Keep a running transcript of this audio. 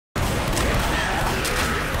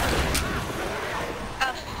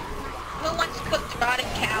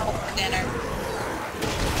apple for dinner.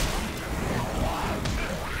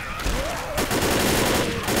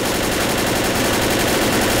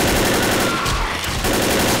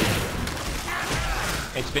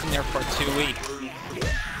 It's been there for 2 weeks.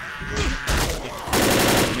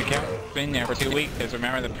 It's been there for 2 weeks, because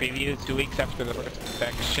remember the preview 2 weeks after the first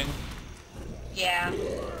infection? Yeah.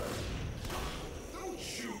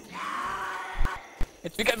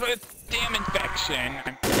 It's because of this damn infection.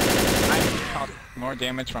 I'm causing more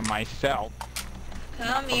damage from myself.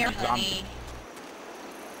 Come here, honey.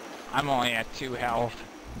 I'm only at 2 health.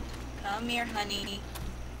 Come here, honey.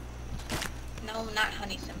 No, not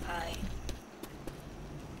honey, senpai.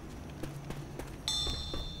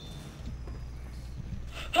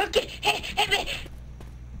 Okay, hey,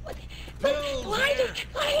 what? Why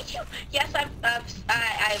did you? Yes, I've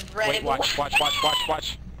read it. Wait, watch.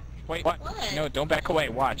 Wait, what? No, don't back away.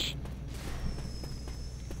 Watch.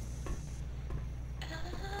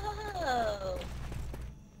 Oh.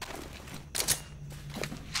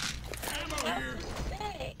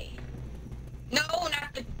 Say. No,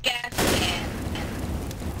 not the gas can.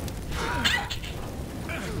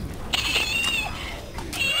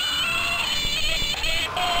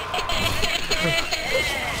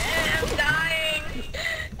 I'm dying.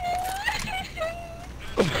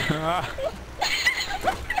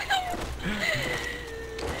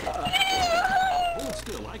 Hold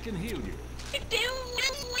still, I can heal you. Do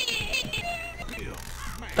it.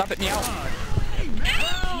 Stop it, meow.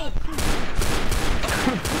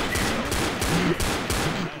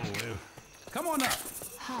 Come on up.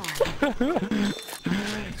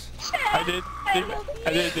 I did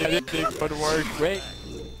think it would work. Wait.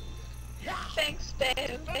 Thanks,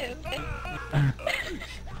 babe.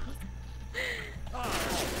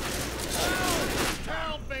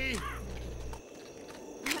 Help me!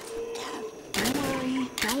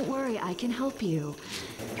 Don't worry, I can help you.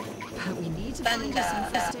 But we need to find you some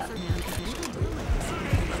for man.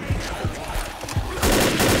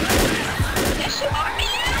 Yes, you are.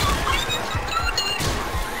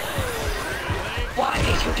 Why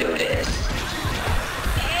did you do this?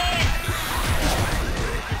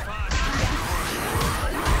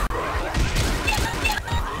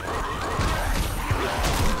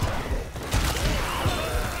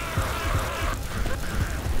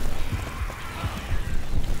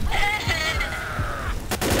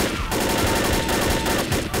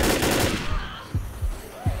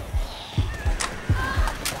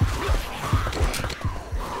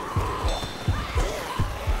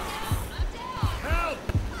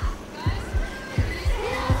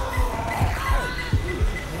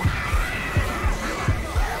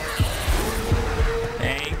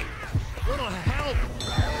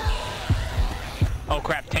 Oh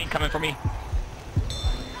crap, tank coming for me.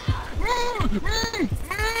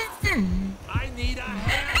 I need a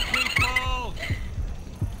hand, people!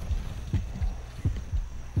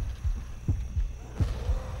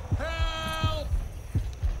 Help!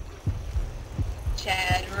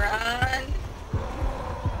 Chad, run.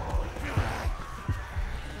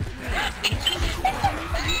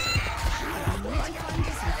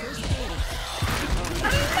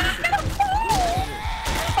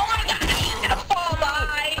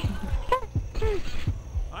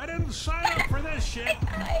 I didn't sign up for this shit!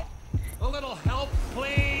 A little help,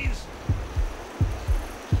 please!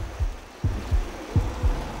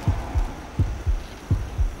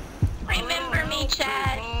 Remember me,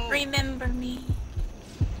 Chad. Remember me.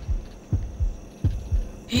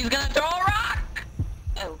 He's gonna throw a rock!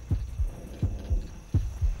 Oh.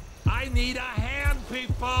 I need a hand,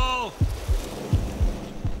 people!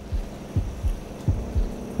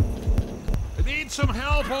 I need some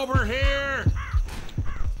help over here!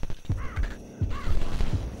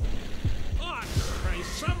 Oh, Christ,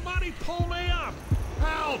 somebody pull me up!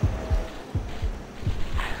 Help!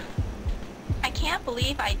 I can't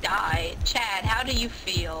believe I died. Chad, how do you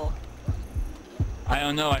feel? I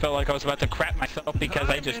don't know, I felt like I was about to crap myself because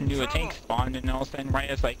I just knew a tank spawned, and all of a sudden right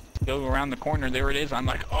as I go around the corner, there it is. I'm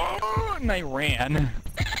like, oh, and I ran.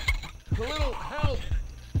 A little help!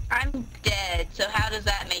 I'm dead, so how does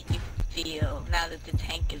that make you feel now that the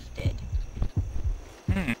tank is dead?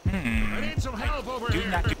 I need some help over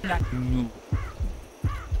here! Do not move.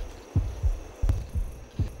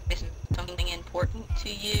 Is something important to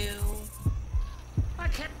you? I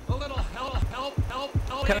can't. A little help!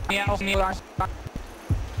 Cut me out,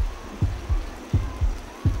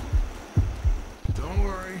 Don't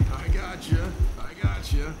worry, I got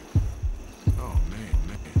you. Oh man.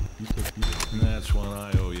 That's one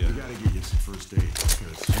I owe you. We gotta get you some first aid,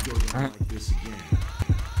 because you go down like this again,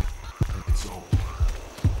 and it's over.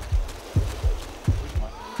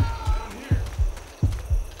 Down here.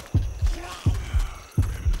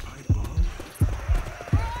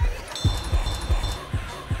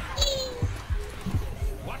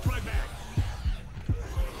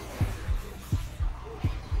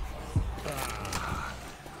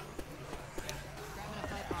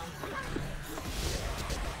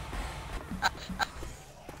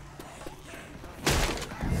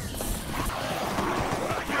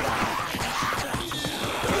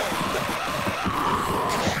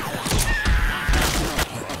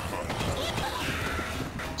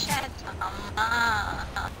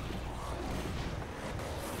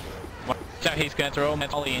 he's gonna throw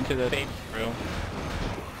Molly into the safe room.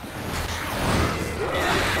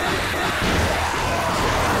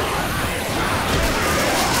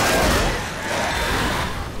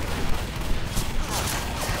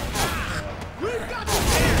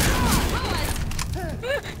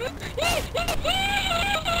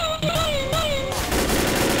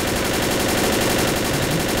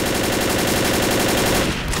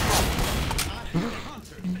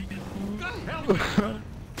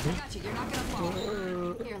 Gotcha, you're not gonna fall.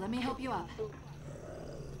 Here, let me help you up.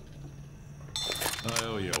 I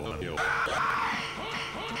owe you.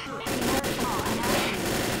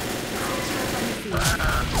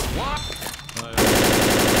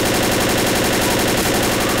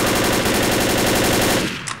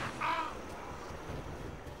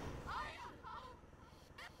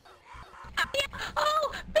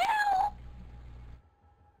 Oh, Bill!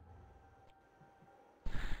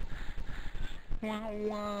 Wah,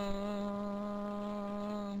 wah.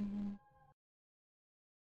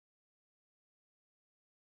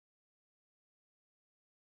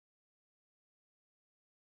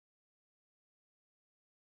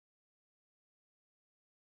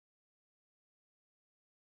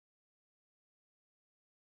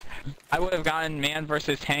 I would have gotten man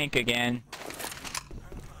versus tank again.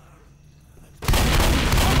 I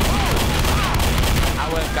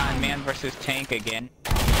would have gotten man versus tank again.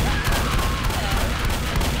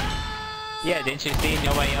 Yeah, didn't you see?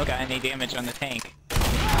 Nobody else got any damage on the tank.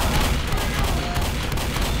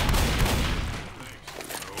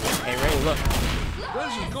 Hey Ray, look.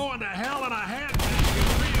 This is going to hell in a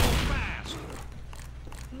handbasket real fast.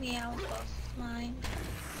 Meow, boss mine.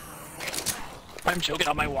 I'm choking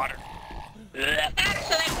on my water.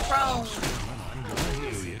 Accident prone!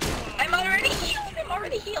 I'm already healed! I'm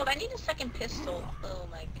already healed! I need a second pistol. Oh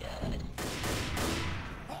my god.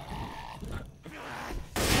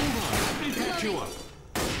 Let me patch you up.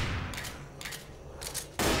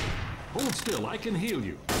 Hold still, I can heal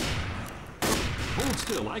you. Hold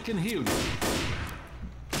still, I can heal you.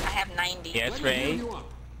 I have 90. Yes, Let me heal Ray. you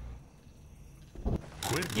up.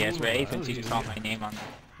 Yes, Ray, since you saw my name on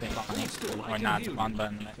the thing, or not on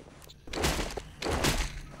button.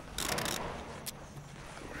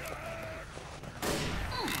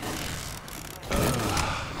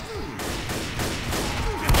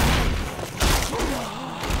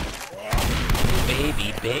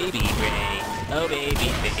 Baby Ray. Oh,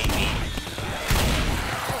 baby.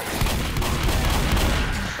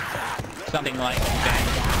 Something like that.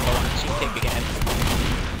 Hold on, she take again.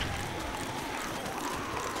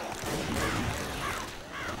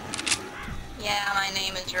 Yeah, my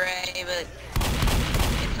name is Ray, but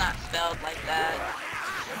it's not spelled like that.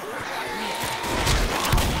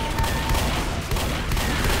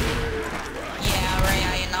 Yeah, Ray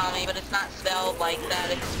Ayanami, but it's not spelled like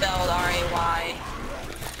that. It's spelled R-A-Y.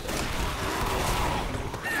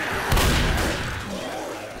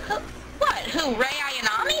 What? Who? Ray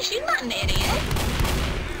Ayanami? She's not an idiot.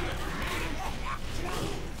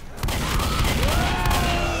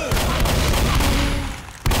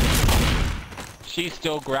 She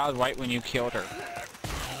still growled right when you killed her.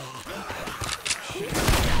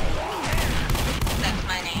 That's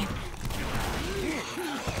my name.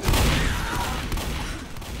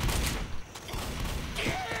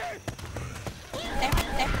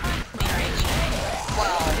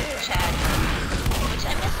 Well, Chad. Which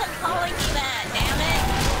I miss him calling me that, damn it!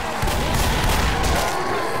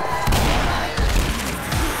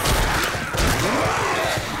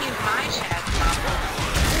 He's my Chad.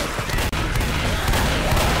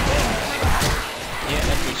 Yeah,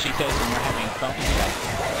 that's what she says when we're having phone sex.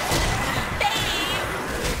 Babe!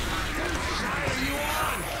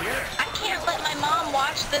 I can't let my mom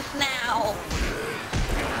watch this now.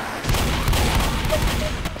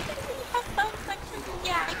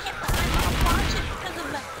 Yeah, I can't let my mom watch it because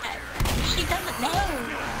of that. She doesn't know.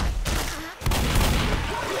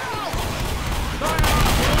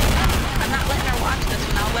 I'm not letting her watch this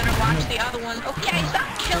one. I'll let her watch the other one. Okay,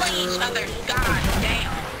 stop killing each other. God damn.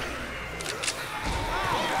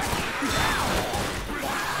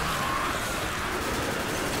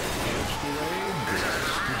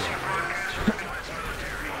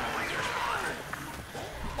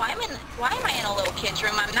 Why am I in a little kid's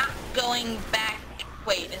room? I'm not going back.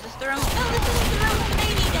 Wait, is this the room? No, this isn't the room with the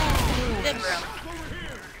baby. This is the room.